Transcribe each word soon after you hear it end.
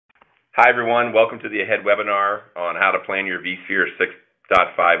Hi everyone, welcome to the AHEAD webinar on how to plan your vSphere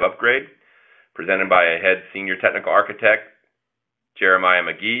 6.5 upgrade, presented by AHEAD Senior Technical Architect, Jeremiah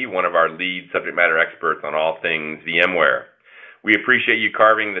McGee, one of our lead subject matter experts on all things VMware. We appreciate you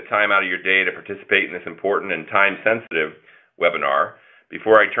carving the time out of your day to participate in this important and time-sensitive webinar.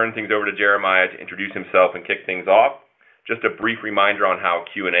 Before I turn things over to Jeremiah to introduce himself and kick things off, just a brief reminder on how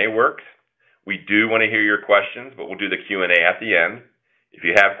Q&A works. We do want to hear your questions, but we'll do the Q&A at the end. If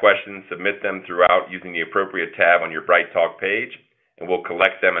you have questions, submit them throughout using the appropriate tab on your BrightTalk page, and we'll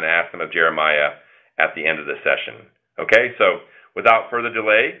collect them and ask them of Jeremiah at the end of the session. Okay, so without further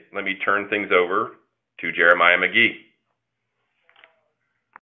delay, let me turn things over to Jeremiah McGee.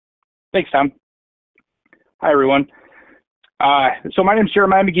 Thanks, Tom. Hi, everyone. So my name is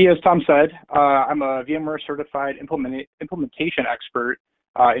Jeremiah McGee, as Tom said. I'm a VMware certified implementation expert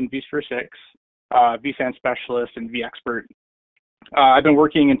in vSphere 6, vSAN specialist, and vExpert. I've been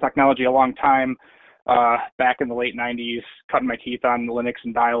working in technology a long time, back in the late 90s, cutting my teeth on Linux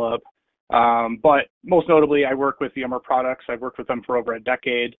and dial-up. But most notably, I work with VMware products. I've worked with them for over a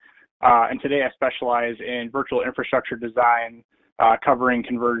decade. And today I specialize in virtual infrastructure design, covering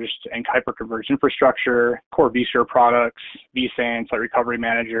converged and hyper-converged infrastructure, core vSphere products, vSAN, Site Recovery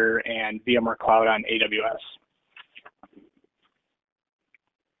Manager, and VMware Cloud on AWS.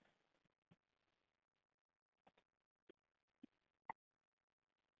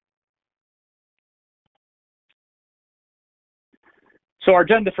 So our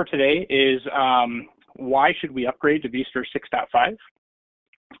agenda for today is why should we upgrade to vSphere 6.5?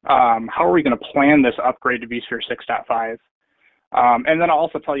 How are we going to plan this upgrade to vSphere 6.5? And then I'll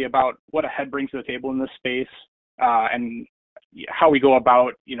also tell you about what AHEAD brings to the table in this space and how we go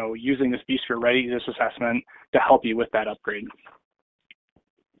about, using this vSphere readiness assessment to help you with that upgrade.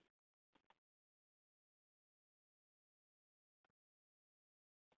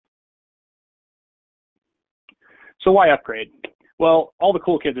 So why upgrade? Well, all the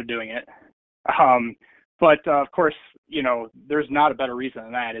cool kids are doing it. But of course, there's not a better reason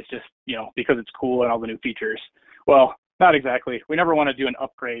than that. It's just, because it's cool and all the new features. Well, not exactly. We never want to do an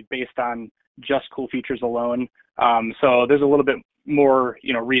upgrade based on just cool features alone. So there's a little bit more,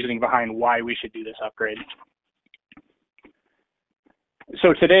 reasoning behind why we should do this upgrade.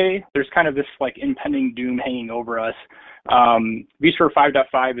 So today, there's kind of this impending doom hanging over us. vSphere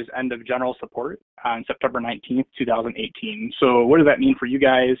 5.5 is end of general support on September 19th, 2018. So what does that mean for you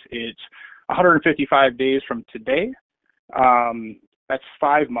guys? It's 155 days from today. That's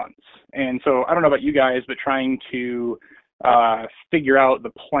 5 months. And so I don't know about you guys, but trying to figure out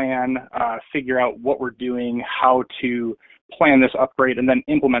the plan, figure out what we're doing, how to plan this upgrade, and then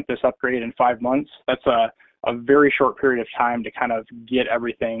implement this upgrade in 5 months, that's a very short period of time to kind of get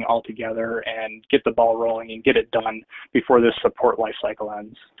everything all together and get the ball rolling and get it done before this support lifecycle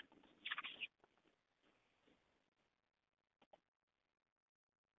ends.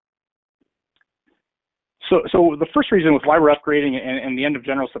 So the first reason with why we're upgrading and the end of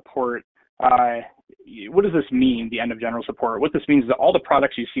general support, what does this mean, the end of general support? What this means is that all the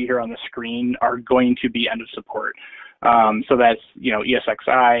products you see here on the screen are going to be end of support. So that's,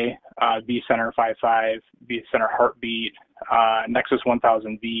 ESXi, vCenter 5.5, vCenter Heartbeat, Nexus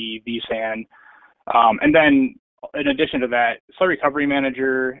 1000V, vSAN. And then in addition to that, Site Recovery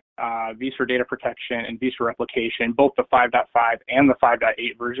Manager, vSphere Data Protection, and vSphere Replication, both the 5.5 and the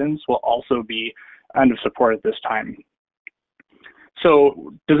 5.8 versions will also be end of support at this time.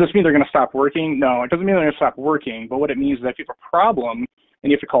 So does this mean they're going to stop working? No, it doesn't mean they're going to stop working, but what it means is that if you have a problem and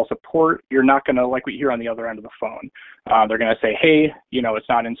you have to call support, you're not going to, like we hear on the other end of the phone. They're going to say, hey, it's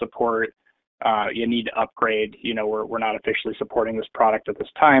not in support. You need to upgrade. We're not officially supporting this product at this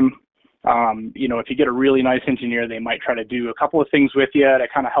time. If you get a really nice engineer, they might try to do a couple of things with you to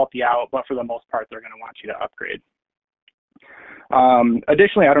kind of help you out, but for the most part, they're going to want you to upgrade.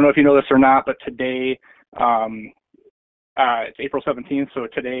 Additionally, I don't know if you know this or not, but today, it's April 17th, so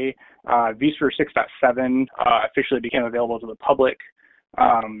today, vSphere 6.7 officially became available to the public.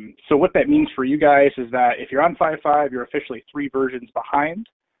 So what that means for you guys is that if you're on 5.5, you're officially 3 versions behind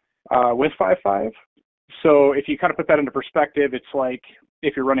with 5.5. So if you kind of put that into perspective, it's like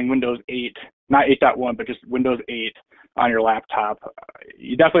if you're running Windows 8, not 8.1, but just Windows 8 on your laptop.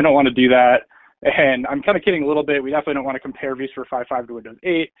 You definitely don't want to do that. And I'm kind of kidding a little bit. We definitely don't want to compare vSphere 5.5 to Windows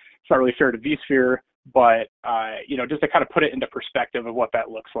 8. It's not really fair to vSphere, but just to kind of put it into perspective of what that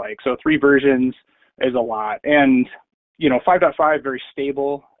looks like. So 3 versions is a lot. And 5.5, very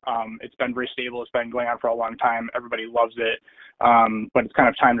stable. It's been very stable. It's been going on for a long time. Everybody loves it, but it's kind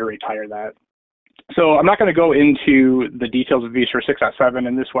of time to retire that. So I'm not going to go into the details of vSphere 6.7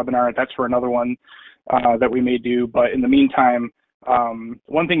 in this webinar. That's for another one that we may do. But in the meantime,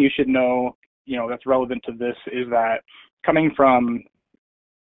 one thing you should know, that's relevant to this is that coming from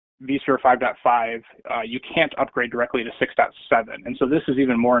vSphere 5.5, you can't upgrade directly to 6.7. And so this is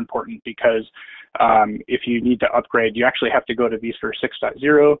even more important because if you need to upgrade, you actually have to go to vSphere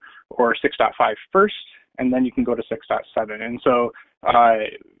 6.0 or 6.5 first, and then you can go to 6.7. And so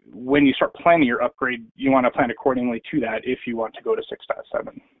when you start planning your upgrade, you want to plan accordingly to that if you want to go to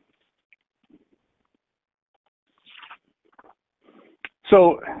 6.7.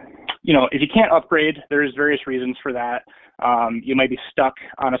 So, if you can't upgrade, there's various reasons for that. You might be stuck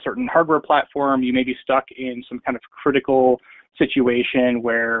on a certain hardware platform. You may be stuck in some kind of critical situation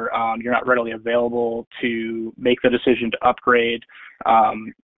where you're not readily available to make the decision to upgrade.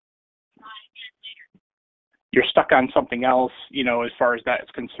 You're stuck on something else, as far as that is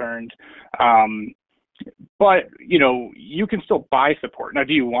concerned. But, you can still buy support. Now,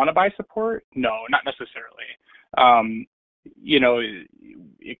 do you want to buy support? No, not necessarily.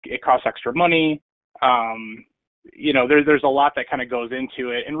 It costs extra money. There's a lot that kind of goes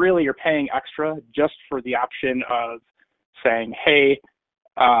into it, and really you're paying extra just for the option of saying, hey,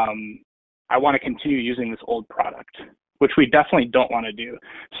 I want to continue using this old product, which we definitely don't want to do.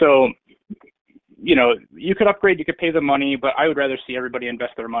 So, you could upgrade, you could pay the money, but I would rather see everybody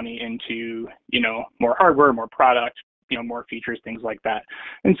invest their money into, more hardware, more product, more features, things like that.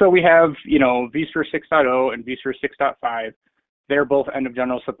 And so we have, vSphere 6.0 and vSphere 6.5. They're both end of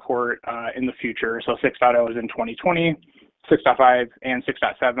general support in the future. So 6.0 is in 2020, 6.5 and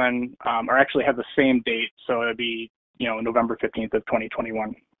 6.7 are actually have the same date. So it'd be, November 15th of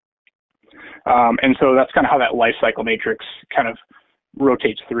 2021. And so that's kind of how that life cycle matrix kind of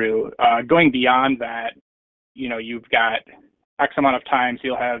rotates through. Going beyond that, you've got X amount of time. So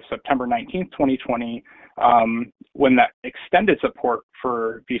you'll have September 19th, 2020, when that extended support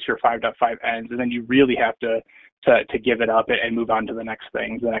for vSphere 5.5 ends, and then you really have to give it up and move on to the next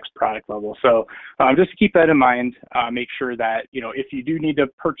thing, the next product level. So just to keep that in mind, make sure that, if you do need to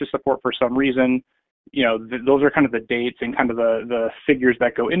purchase support for some reason, those are kind of the dates and kind of the figures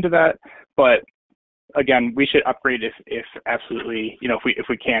that go into that. But again, we should upgrade if absolutely, if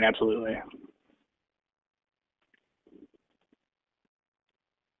we can, absolutely.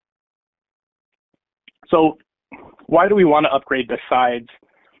 So why do we want to upgrade besides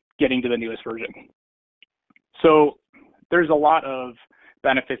getting to the newest version? So there's a lot of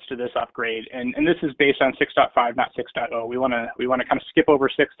benefits to this upgrade, and this is based on 6.5, not 6.0. We want to kind of skip over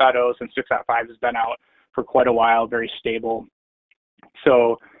 6.0 since 6.5 has been out for quite a while, very stable.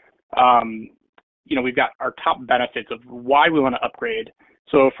 So, we've got our top benefits of why we want to upgrade.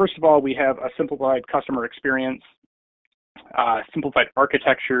 So first of all, we have a simplified customer experience, simplified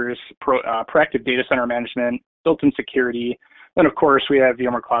architectures, proactive data center management, built-in security. Then of course we have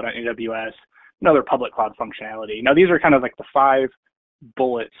VMware Cloud on AWS, and other public cloud functionality. Now these are kind of like the 5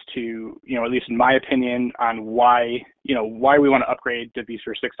 bullets to, at least in my opinion, on why we want to upgrade to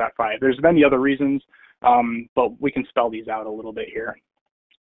vSphere 6.5. There's many other reasons, but we can spell these out a little bit here.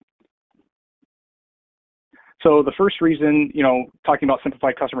 So the first reason, talking about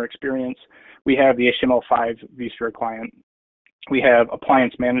simplified customer experience, we have the HTML5 vSphere client. We have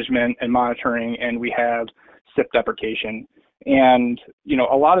appliance management and monitoring, and we have SIP deprecation. And,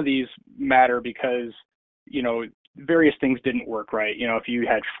 a lot of these matter because, various things didn't work right. If you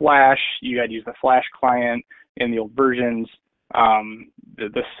had Flash, you had to use the Flash client in the old versions.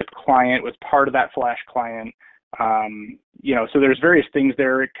 The SIP client was part of that Flash client. So there's various things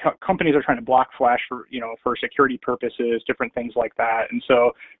there. Companies are trying to block Flash for, for security purposes, different things like that. And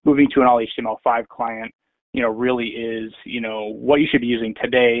so moving to an all HTML5 client, really is, what you should be using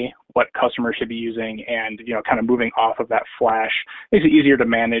today, what customers should be using, and, kind of moving off of that Flash makes it easier to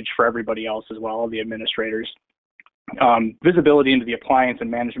manage for everybody else as well, the administrators. Visibility into the appliance and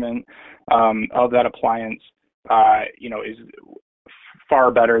management of that appliance, is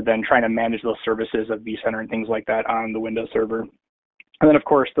far better than trying to manage those services of vCenter and things like that on the Windows server. And then, of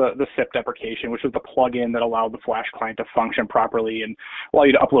course, the SIP deprecation, which was the plugin that allowed the Flash client to function properly and allow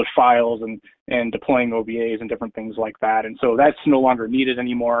you to upload files and deploying OVAs and different things like that. And so that's no longer needed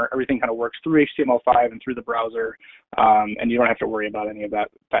anymore. Everything kind of works through HTML5 and through the browser, and you don't have to worry about any of that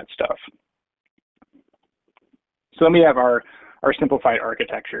stuff. So then we have our simplified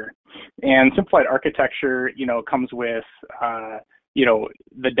architecture. And simplified architecture, comes with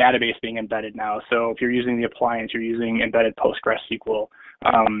the database being embedded now. So if you're using the appliance, you're using embedded PostgreSQL.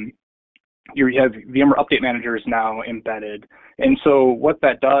 You have VMware Update Managers now embedded. And so what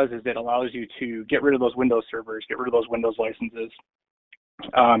that does is it allows you to get rid of those Windows servers, get rid of those Windows licenses,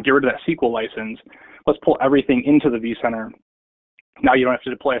 get rid of that SQL license. Let's pull everything into the vCenter. Now you don't have to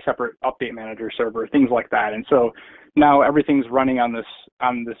deploy a separate Update Manager server, things like that. And so now everything's running on this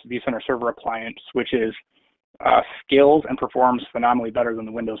vCenter server appliance, which is scales and performs phenomenally better than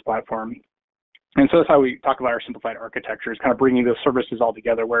the Windows platform. And so that's how we talk about our simplified architecture, is kind of bringing those services all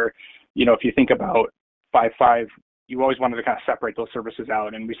together where, if you think about 5.5, you always wanted to kind of separate those services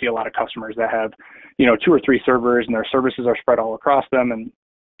out. And we see a lot of customers that have, 2 or 3 servers and their services are spread all across them.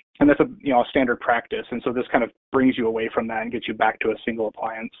 And that's a standard practice. And so this kind of brings you away from that and gets you back to a single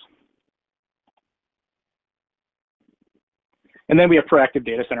appliance. And then we have proactive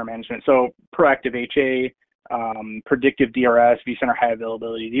data center management. So proactive HA, predictive DRS, vCenter high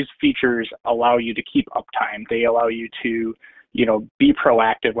availability, these features allow you to keep uptime. They allow you to, be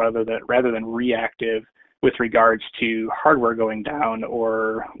proactive rather than reactive with regards to hardware going down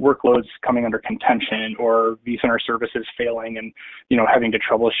or workloads coming under contention or vCenter services failing and, having to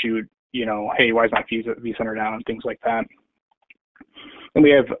troubleshoot, hey, why is my vCenter down and things like that. And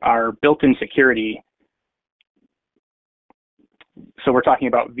we have our built-in security. So we're talking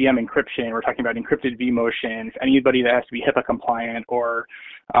about VM encryption, we're talking about encrypted vMotion, anybody that has to be HIPAA compliant or,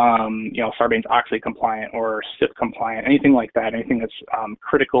 Sarbanes-Oxley compliant or SIP compliant, anything like that, anything that's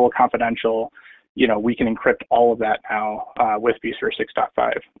critical, confidential, we can encrypt all of that now with vSphere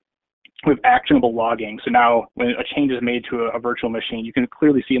 6.5. We have actionable logging. So now when a change is made to a virtual machine, you can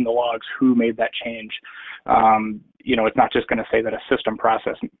clearly see in the logs who made that change. It's not just going to say that a system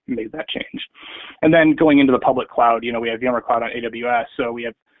process made that change. And then going into the public cloud, we have VMware Cloud on AWS. So we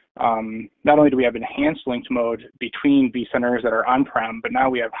have, not only do we have enhanced linked mode between vCenters that are on-prem, but now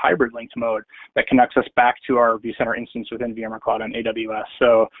we have hybrid linked mode that connects us back to our vCenter instance within VMware Cloud on AWS.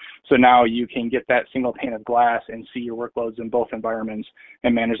 So now you can get that single pane of glass and see your workloads in both environments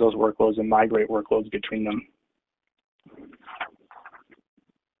and manage those workloads and migrate workloads between them.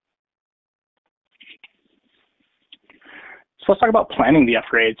 So let's talk about planning the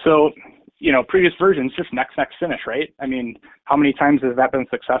upgrade. So, previous versions, just next, finish, right? I mean, how many times has that been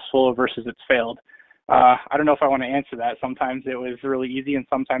successful versus it's failed? I don't know if I want to answer that. Sometimes it was really easy and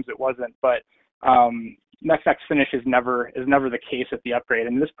sometimes it wasn't, but next, finish is never the case at the upgrade.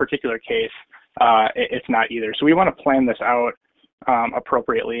 In this particular case, it's not either. So we want to plan this out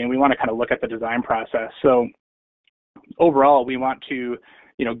appropriately and we want to kind of look at the design process. So overall, we want to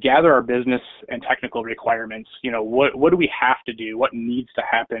gather our business and technical requirements. What do we have to do? What needs to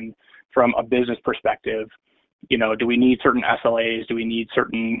happen from a business perspective? Do we need certain SLAs? Do we need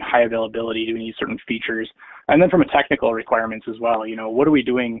certain high availability? Do we need certain features? And then from a technical requirements as well, what are we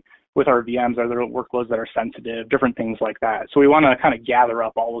doing with our VMs? Are there workloads that are sensitive? Different things like that. So we want to kind of gather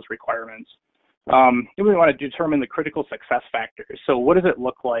up all those requirements. Then we want to determine the critical success factors. So what does it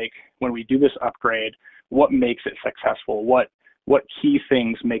look like when we do this upgrade? What makes it successful? What key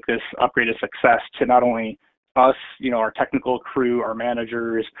things make this upgrade a success to not only us, our technical crew, our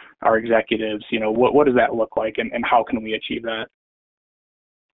managers, our executives, what does that look like and how can we achieve that?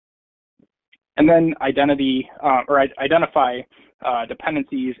 And then identify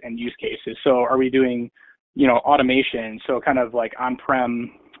dependencies and use cases. So are we doing, automation? So kind of like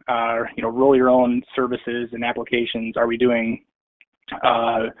on-prem, roll your own services and applications. Are we doing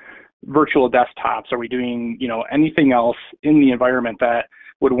virtual desktops? Are we doing, anything else in the environment that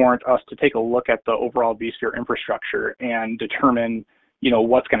would warrant us to take a look at the overall vSphere infrastructure and determine,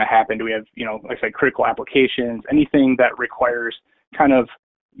 what's going to happen? Do we have, like I said, critical applications, anything that requires kind of,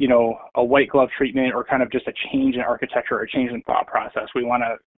 a white glove treatment or kind of just a change in architecture or a change in thought process? We want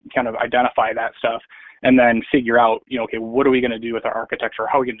to kind of identify that stuff and then figure out, okay, what are we going to do with our architecture?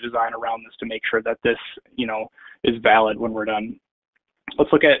 How are we going to design around this to make sure that this, is valid when we're done?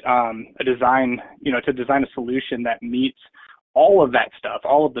 Let's look at a design, to design a solution that meets all of that stuff,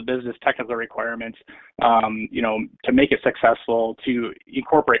 all of the business technical requirements, to make it successful, to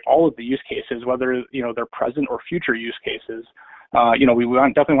incorporate all of the use cases, whether, they're present or future use cases. We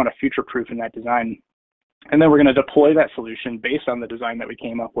definitely want to future-proof in that design. And then we're going to deploy that solution based on the design that we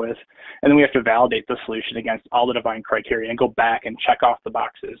came up with. And then we have to validate the solution against all the defined criteria and go back and check off the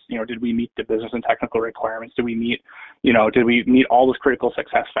boxes. Did we meet the business and technical requirements? Did we meet all those critical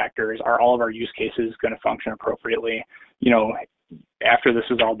success factors? Are all of our use cases going to function appropriately, after this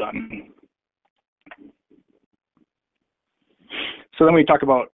is all done? So then we talk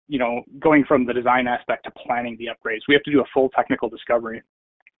about, going from the design aspect to planning the upgrades. We have to do a full technical discovery.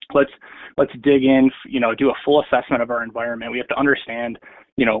 Let's dig in, do a full assessment of our environment. We have to understand,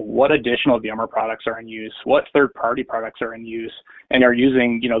 what additional VMware products are in use, what third-party products are in use, and are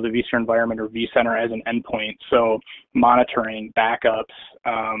using, the vSphere environment or vCenter as an endpoint. So monitoring, backups,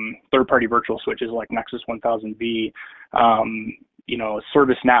 third-party virtual switches like Nexus 1000V,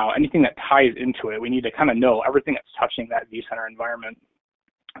 ServiceNow, anything that ties into it. We need to kind of know everything that's touching that vCenter environment.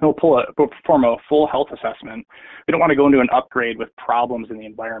 We'll perform a full health assessment. We don't want to go into an upgrade with problems in the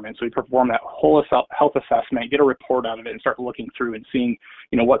environment. So we perform that whole health assessment, get a report out of it, and start looking through and seeing,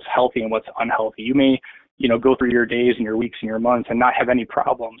 what's healthy and what's unhealthy. You may, go through your days and your weeks and your months and not have any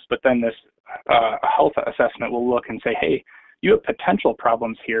problems, but then this health assessment will look and say, hey, you have potential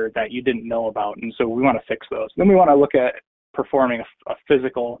problems here that you didn't know about, and so we want to fix those. Then we want to look at performing a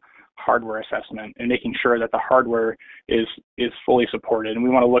physical hardware assessment and making sure that the hardware is fully supported. And we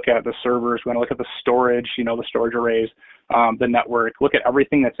want to look at the servers, we want to look at the storage, the storage arrays, the network, look at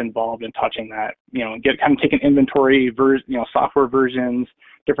everything that's involved in touching that, take an inventory, software versions,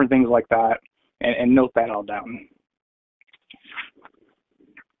 different things like that, and note that all down.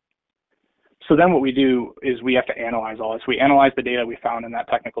 So then what we do is we have to analyze all this. We analyze the data we found in that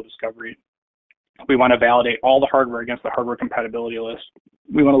technical discovery. We want to validate all the hardware against the hardware compatibility list.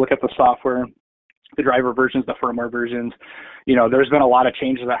 We want to look at the software, the driver versions, the firmware versions. There's been a lot of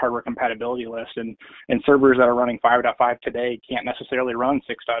changes to that hardware compatibility list, and servers that are running 5.5 today can't necessarily run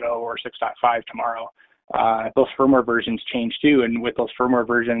 6.0 or 6.5 tomorrow. Those firmware versions change too, and with those firmware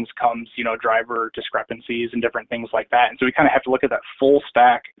versions comes, driver discrepancies and different things like that. And so we kind of have to look at that full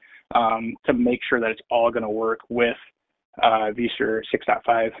stack to make sure that it's all going to work with vSphere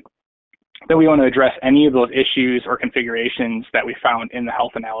 6.5. Then we want to address any of those issues or configurations that we found in the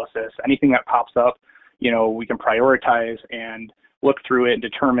health analysis. Anything that pops up, we can prioritize and look through it and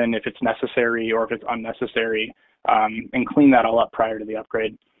determine if it's necessary or if it's unnecessary, and clean that all up prior to the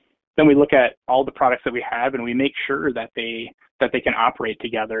upgrade. Then we look at all the products that we have and we make sure that they can operate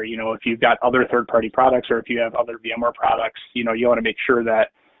together. If you've got other third-party products or if you have other VMware products, you want to make sure that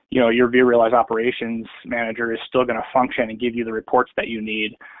your vRealize Operations Manager is still going to function and give you the reports that you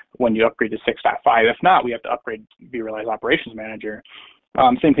need when you upgrade to 6.5. If not, we have to upgrade vRealize Operations Manager.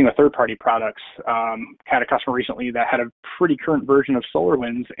 Same thing with third-party products. Had a customer recently that had a pretty current version of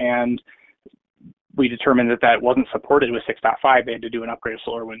SolarWinds, and we determined that wasn't supported with 6.5. They had to do an upgrade of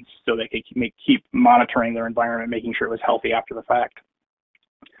SolarWinds so they could keep monitoring their environment, making sure it was healthy after the fact.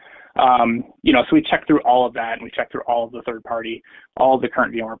 So we check through all of that, and we check through all of the third-party, all of the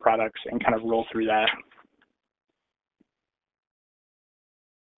current VMware products, and kind of roll through that.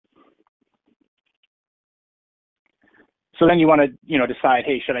 So then you want to, decide,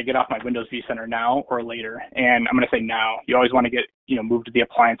 hey, should I get off my Windows vCenter now or later? And I'm going to say now. You always want to get, moved to the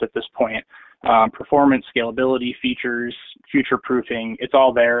appliance at this point. Performance, scalability, features, future-proofing, it's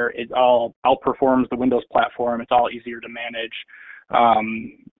all there. It all outperforms the Windows platform. It's all easier to manage.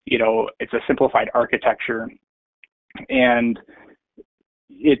 It's a simplified architecture, and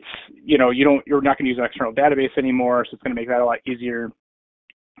it's, you're not going to use an external database anymore, so it's going to make that a lot easier.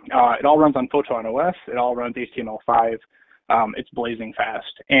 It all runs on Photon OS. It all runs HTML5. It's blazing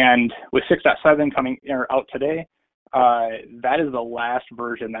fast. And with 6.7 coming out today, that is the last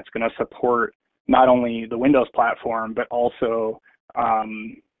version that's going to support not only the Windows platform, but also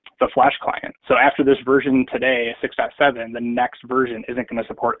the Flash client. So after this version today, 6.7, the next version isn't going to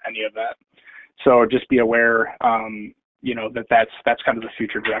support any of that. So just be aware, that's kind of the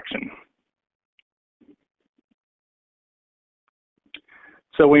future direction.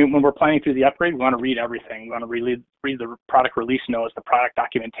 So when we're planning through the upgrade, we want to read everything. We want to read the product release notes, the product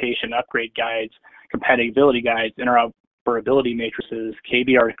documentation, upgrade guides, compatibility guides, interoperability matrices,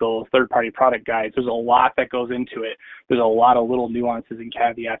 KB articles, third-party product guides. There's a lot that goes into it. There's a lot of little nuances and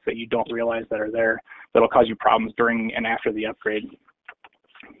caveats that you don't realize that are there that'll cause you problems during and after the upgrade.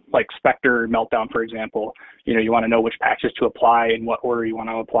 Like Spectre Meltdown, for example. You want to know which patches to apply, in what order you want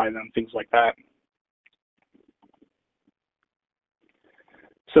to apply them, things like that.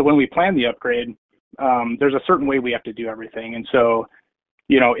 So when we plan the upgrade, there's a certain way we have to do everything. And so,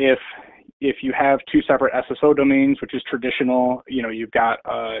 if you have two separate SSO domains, which is traditional, you've got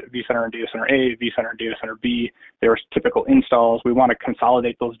vCenter and Data Center A, vCenter and Data Center B, there are typical installs. We want to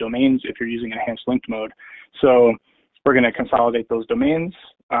consolidate those domains if you're using enhanced linked mode. So we're going to consolidate those domains.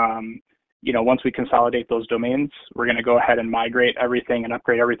 Once we consolidate those domains, we're going to go ahead and migrate everything and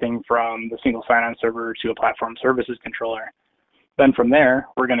upgrade everything from the single sign-on server to a platform services controller. Then from there,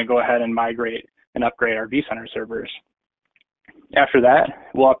 we're going to go ahead and migrate and upgrade our vCenter servers. After that,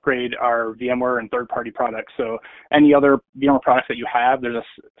 we'll upgrade our VMware and third-party products. So any other VMware products that you have, there's a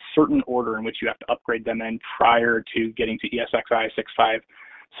certain order in which you have to upgrade them in prior to getting to ESXi 6.5.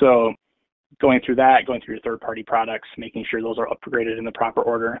 So going through your third-party products, making sure those are upgraded in the proper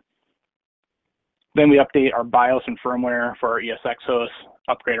order. Then we update our BIOS and firmware for our ESX hosts,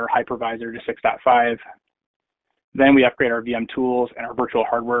 upgrade our hypervisor to 6.5. Then we upgrade our VM tools and our virtual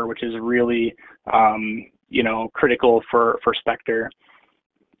hardware, which is really, critical for Spectre.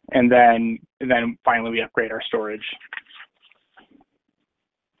 And then finally we upgrade our storage.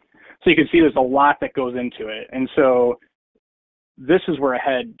 So you can see there's a lot that goes into it. And so this is where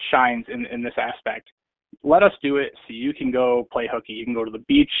Ahead shines in this aspect. Let us do it so you can go play hooky. You can go to the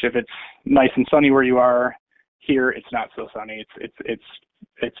beach if it's nice and sunny where you are. Here it's not so sunny.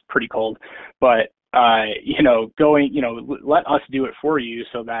 It's pretty cold. But you know, let us do it for you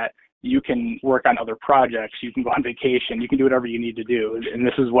so that you can work on other projects. You can go on vacation. You can do whatever you need to do. And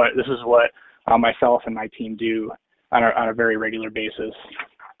this is what myself and my team do on a very regular basis.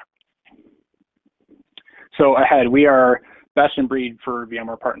 So Ahead, we are best in breed for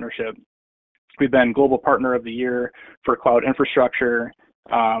VMware partnership. We've been Global Partner of the Year for Cloud Infrastructure,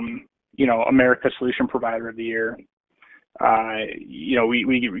 you know, America Solution Provider of the Year. You know,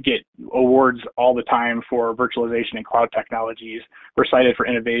 we get awards all the time for virtualization and cloud technologies. We're cited for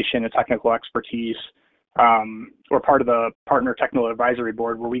innovation and technical expertise. We're part of the Partner Technical Advisory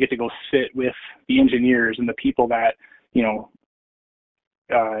Board, where we get to go sit with the engineers and the people that, you know,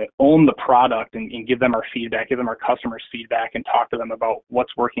 own the product and give them our feedback, give them our customers feedback, and talk to them about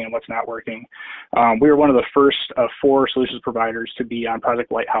what's working and what's not working. We were one of the first of 4 solutions providers to be on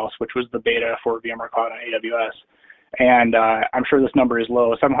Project Lighthouse, which was the beta for VMware Cloud on AWS. And I'm sure this number is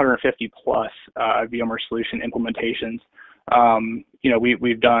low, 750 plus VMware solution implementations. You know,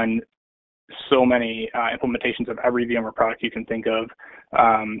 we've done so many implementations of every VMware product you can think of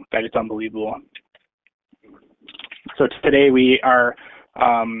that it's unbelievable. So today we have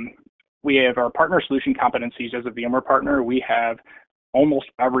our partner solution competencies as a VMware partner. We have almost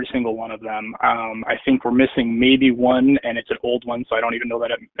every single one of them. I think we're missing maybe one, and it's an old one, so I don't even know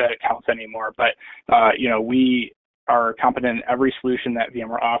that it counts anymore. But you know, we are competent in every solution that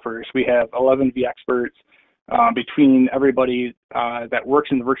VMware offers. We have 11 vExperts. Between everybody that works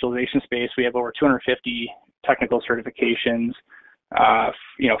in the virtualization space, we have over 250 technical certifications.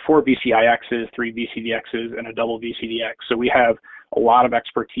 You know, 4 VCIXs, 3 VCDXs, and a double VCDX. So we have a lot of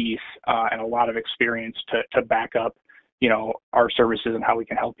expertise and a lot of experience to back up, you know, our services and how we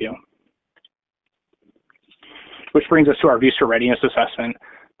can help you. Which brings us to our vSphere readiness assessment.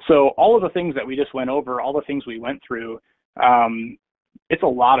 So all of the things that we just went over, all the things we went through, it's a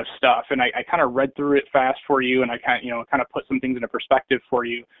lot of stuff, and I kind of read through it fast for you, and I kind of put some things into perspective for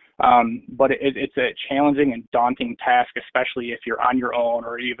you. But it's a challenging and daunting task, especially if you're on your own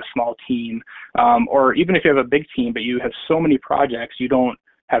or you have a small team, or even if you have a big team, but you have so many projects, you don't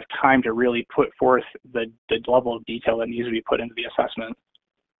have time to really put forth the level of detail that needs to be put into the assessment.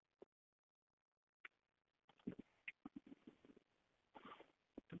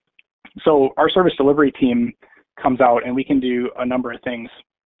 So our service delivery team comes out and we can do a number of things.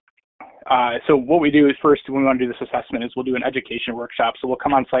 So what we do is, first, when we want to do this assessment, is we'll do an education workshop. So we'll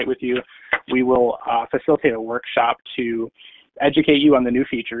come on site with you. We will facilitate a workshop to educate you on the new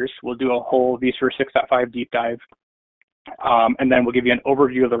features. We'll do a whole vSphere 6.5 deep dive. And then we'll give you an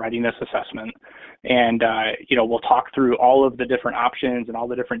overview of the readiness assessment. And, you know, we'll talk through all of the different options and all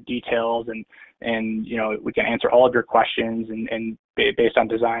the different details, and you know, we can answer all of your questions and based on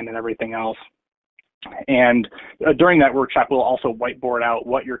design and everything else. And during that workshop, we'll also whiteboard out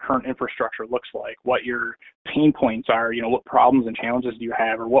what your current infrastructure looks like, what your pain points are, you know, what problems and challenges do you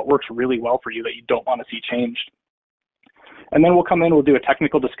have, or what works really well for you that you don't want to see changed. And then we'll come in, we'll do a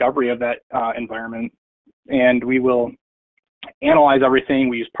technical discovery of that environment, and we will analyze everything.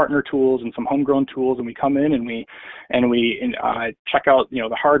 We use partner tools and some homegrown tools, and we come in and we check out, you know,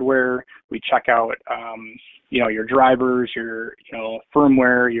 the hardware. We check out, you know, your drivers, your, you know,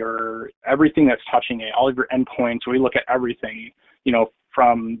 firmware, your everything that's touching it, all of your endpoints. We look at everything, you know,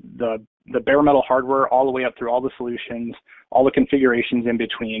 from the bare metal hardware all the way up through all the solutions, all the configurations in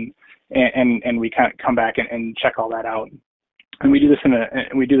between, and we kind of come back and check all that out. And we do this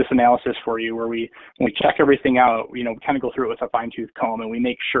analysis for you, where when we check everything out, you know, we kind of go through it with a fine-tooth comb, and we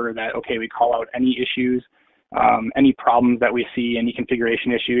make sure that, okay, we call out any issues, any problems that we see, any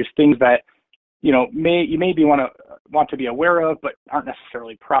configuration issues, things that, you know, you maybe want to be aware of, but aren't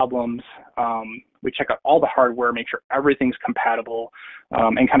necessarily problems. We check out all the hardware, make sure everything's compatible,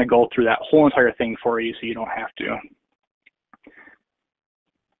 and kind of go through that whole entire thing for you, so you don't have to.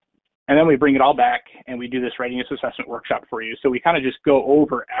 And then we bring it all back and we do this readiness assessment workshop for you. So we kind of just go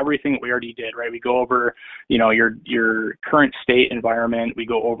over everything that we already did, right? We go over, you know, your current state environment. We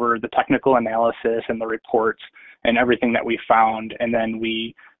go over the technical analysis and the reports and everything that we found. And then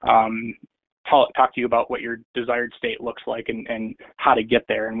we talk to you about what your desired state looks like and how to get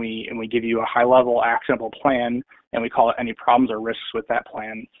there. And we give you a high level actionable plan, and we call it any problems or risks with that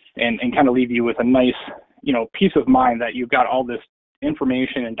plan, and kind of leave you with a nice, you know, peace of mind that you've got all this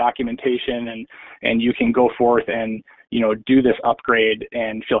information and documentation, and you can go forth and, you know, do this upgrade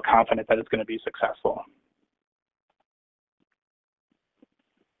and feel confident that it's going to be successful.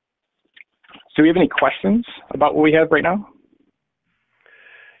 So we have any questions about what we have right now?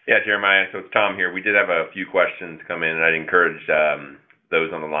 Yeah, Jeremiah, so it's Tom here. We did have a few questions come in, and I'd encourage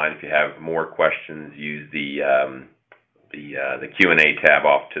those on the line, if you have more questions, use the Q&A tab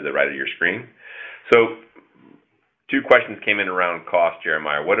off to the right of your screen. So 2 questions came in around cost,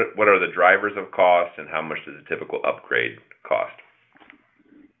 Jeremiah. What are the drivers of cost, and how much does a typical upgrade cost?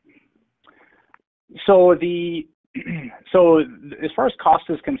 So as far as cost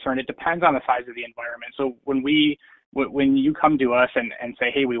is concerned, it depends on the size of the environment. So when you come to us and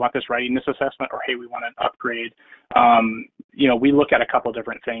say, hey, we want this readiness assessment, or hey, we want an upgrade, we look at a couple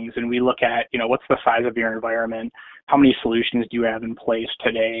different things, and we look at, what's the size of your environment, how many solutions do you have in place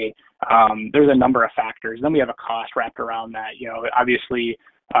today? There's a number of factors. Then we have a cost wrapped around that. Obviously,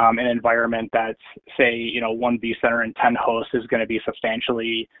 an environment that's, say, 1 vCenter and 10 hosts is going to be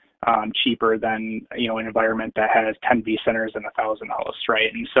substantially cheaper than an environment that has 10 vCenters and 1,000 hosts,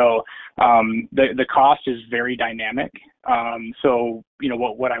 right? And so the cost is very dynamic. So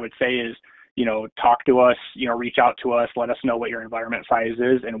what I would say is, talk to us, reach out to us, let us know what your environment size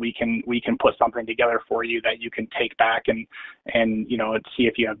is, and we can put something together for you that you can take back and see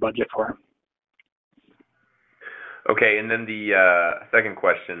if you have budget for. Okay, and then the second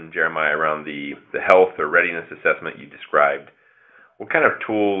question, Jeremiah, around the health or readiness assessment you described. What kind of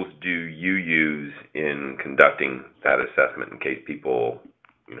tools do you use in conducting that assessment in case people,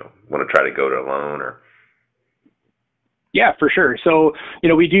 want to try to go it alone or? Yeah, for sure. So,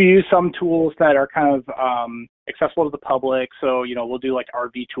 we do use some tools that are kind of accessible to the public. So, we'll do like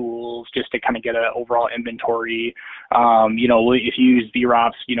RV tools just to kind of get an overall inventory. If you use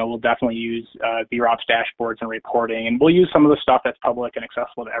VROPS, we'll definitely use VROPS dashboards and reporting, and we'll use some of the stuff that's public and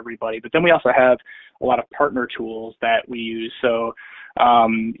accessible to everybody. But then we also have a lot of partner tools that we use. So,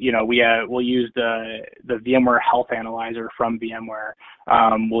 we'll use the VMware Health Analyzer from VMware.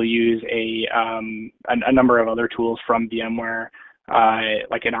 We'll use a number of other tools from VMware,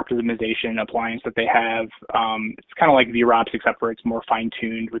 like an optimization appliance that they have. It's kind of like VROPS, except for it's more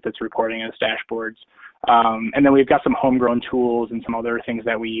fine-tuned with its reporting and its dashboards. And then we've got some homegrown tools and some other things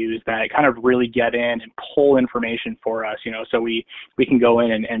that we use that kind of really get in and pull information for us, so we can go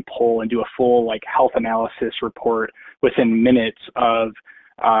in and pull and do a full like health analysis report within minutes of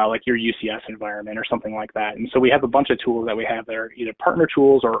like your UCS environment or something like that. And so we have a bunch of tools that we have that are either partner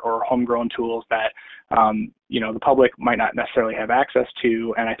tools or homegrown tools that, the public might not necessarily have access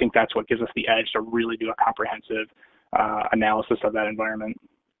to. And I think that's what gives us the edge to really do a comprehensive analysis of that environment.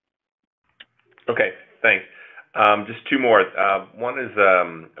 Okay, thanks. Just 2 more. One is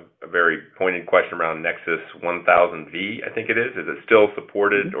a very pointed question around Nexus 1000V, I think it is. Is it still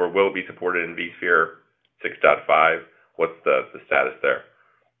supported or will it be supported in vSphere 6.5? What's the status there?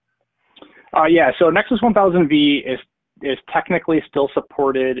 Yeah, so Nexus 1000V is technically still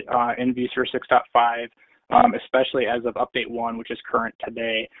supported in vSphere 6.5, especially as of Update 1, which is current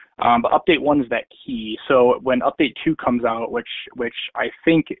today. But Update 1 is that key. So when Update 2 comes out, which I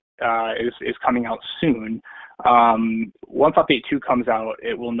think is coming out soon, once Update 2 comes out,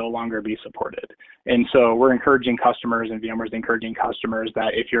 it will no longer be supported. And so we're encouraging customers, and VMware's encouraging customers,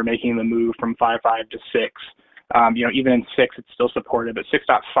 that if you're making the move from 5.5 to 6, even in 6, it's still supported, but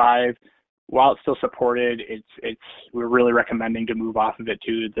 6.5, while it's still supported, we're really recommending to move off of it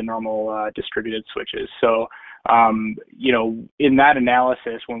to the normal distributed switches. So, in that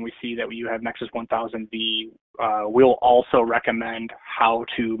analysis, when we see that you have Nexus 1000V, we'll also recommend how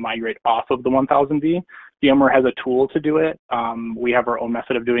to migrate off of the 1000V. VMware has a tool to do it. We have our own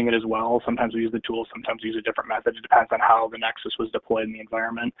method of doing it as well. Sometimes we use the tool, sometimes we use a different method. It depends on how the Nexus was deployed in the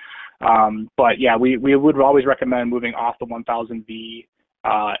environment. But yeah, we would always recommend moving off the 1000V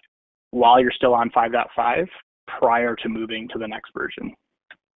while you're still on 5.5 prior to moving to the next version.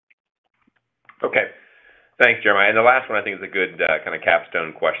 Okay. Thanks, Jeremiah. And the last one I think is a good kind of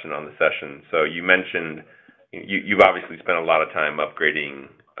capstone question on the session. So you mentioned you've obviously spent a lot of time upgrading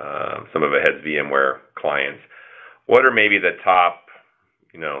some of AHEAD's VMware clients. What are maybe the top,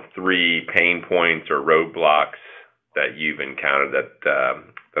 3 pain points or roadblocks that you've encountered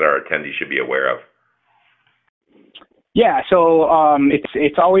that our attendees should be aware of? Yeah, so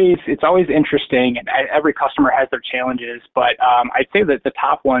it's always interesting, and every customer has their challenges. But I'd say that the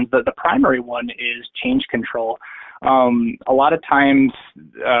top ones, the primary one is change control. A lot of times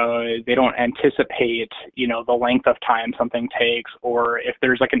they don't anticipate, the length of time something takes, or if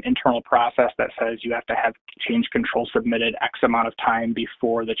there's like an internal process that says you have to have change control submitted X amount of time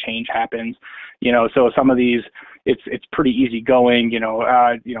before the change happens. So some of these, it's pretty easy going, as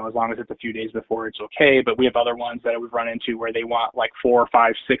long as it's a few days before, it's okay. But we have other ones that we've run into where they want like 4,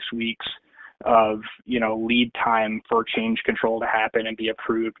 5, 6 weeks of, lead time for change control to happen and be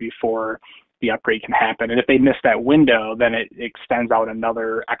approved before the upgrade can happen. And if they miss that window, then it extends out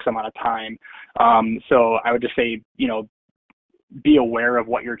another X amount of time. So I would just say, be aware of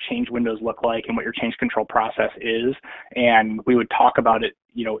what your change windows look like and what your change control process is. And we would talk about it,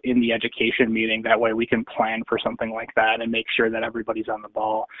 in the education meeting. That way we can plan for something like that and make sure that everybody's on the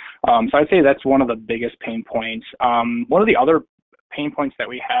ball. So I'd say that's one of the biggest pain points. One of the other pain points that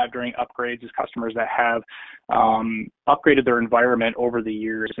we have during upgrades is customers that have upgraded their environment over the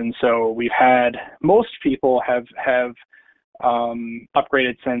years. And so we've had, most people have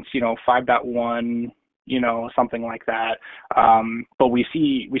upgraded since, 5.1, something like that. But we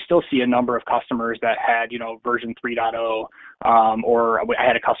still see a number of customers that had, version 3.0, or I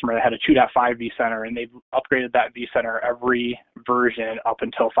had a customer that had a 2.5 vCenter, and they've upgraded that vCenter every version up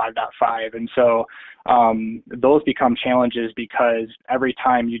until 5.5. And so those become challenges because every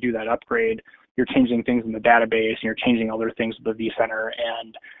time you do that upgrade, you're changing things in the database and you're changing other things with the vCenter,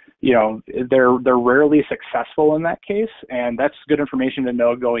 and they're rarely successful in that case. And that's good information to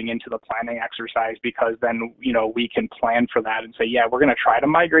know going into the planning exercise, because then we can plan for that and say, yeah, we're going to try to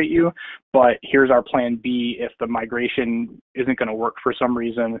migrate you, but here's our plan B if the migration isn't going to work for some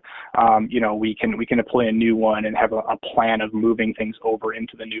reason. We can deploy a new one and have a plan of moving things over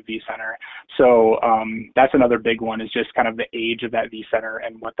into the new vCenter. So that's another big one, is just kind of the age of that vCenter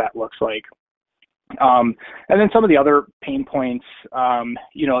and what that looks like. And then some of the other pain points,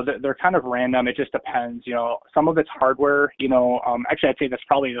 they're kind of random. It just depends. Some of it's hardware. Actually, I'd say that's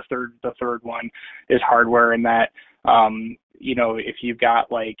probably the third one is hardware, in that if you've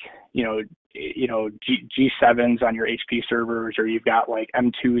got like G7s on your HP servers, or you've got like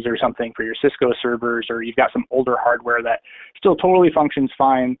M2s or something for your Cisco servers, or you've got some older hardware that still totally functions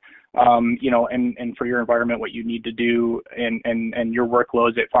fine. And for your environment, what you need to do and your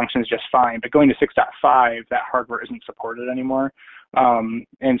workloads, it functions just fine. But going to 6.5, that hardware isn't supported anymore.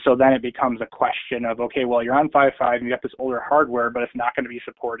 And so then it becomes a question of, okay, well, you're on 5.5 and you got this older hardware, but it's not going to be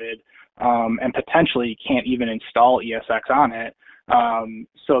supported, and potentially you can't even install ESX on it.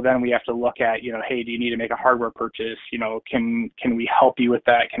 So then we have to look at, hey, do you need to make a hardware purchase? Can we help you with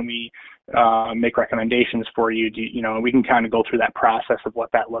that? Can we make recommendations for you? We can kind of go through that process of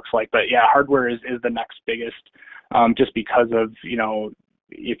what that looks like. But yeah, hardware is the next biggest, just because of,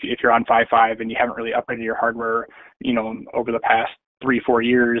 if you're on 5.5 and you haven't really upgraded your hardware, over the past 3-4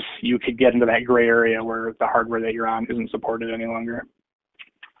 years, you could get into that gray area where the hardware that you're on isn't supported any longer.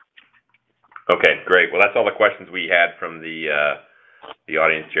 Okay, great. Well, that's all the questions we had from the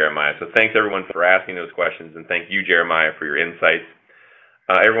audience, Jeremiah. So thanks everyone for asking those questions, and thank you, Jeremiah, for your insights.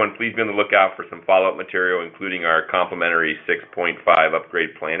 Everyone, please be on the lookout for some follow-up material, including our complimentary 6.5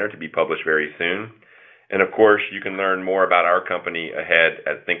 upgrade planner to be published very soon. And of course, you can learn more about our company ahead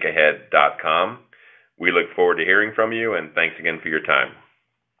at thinkahead.com. We look forward to hearing from you, and thanks again for your time.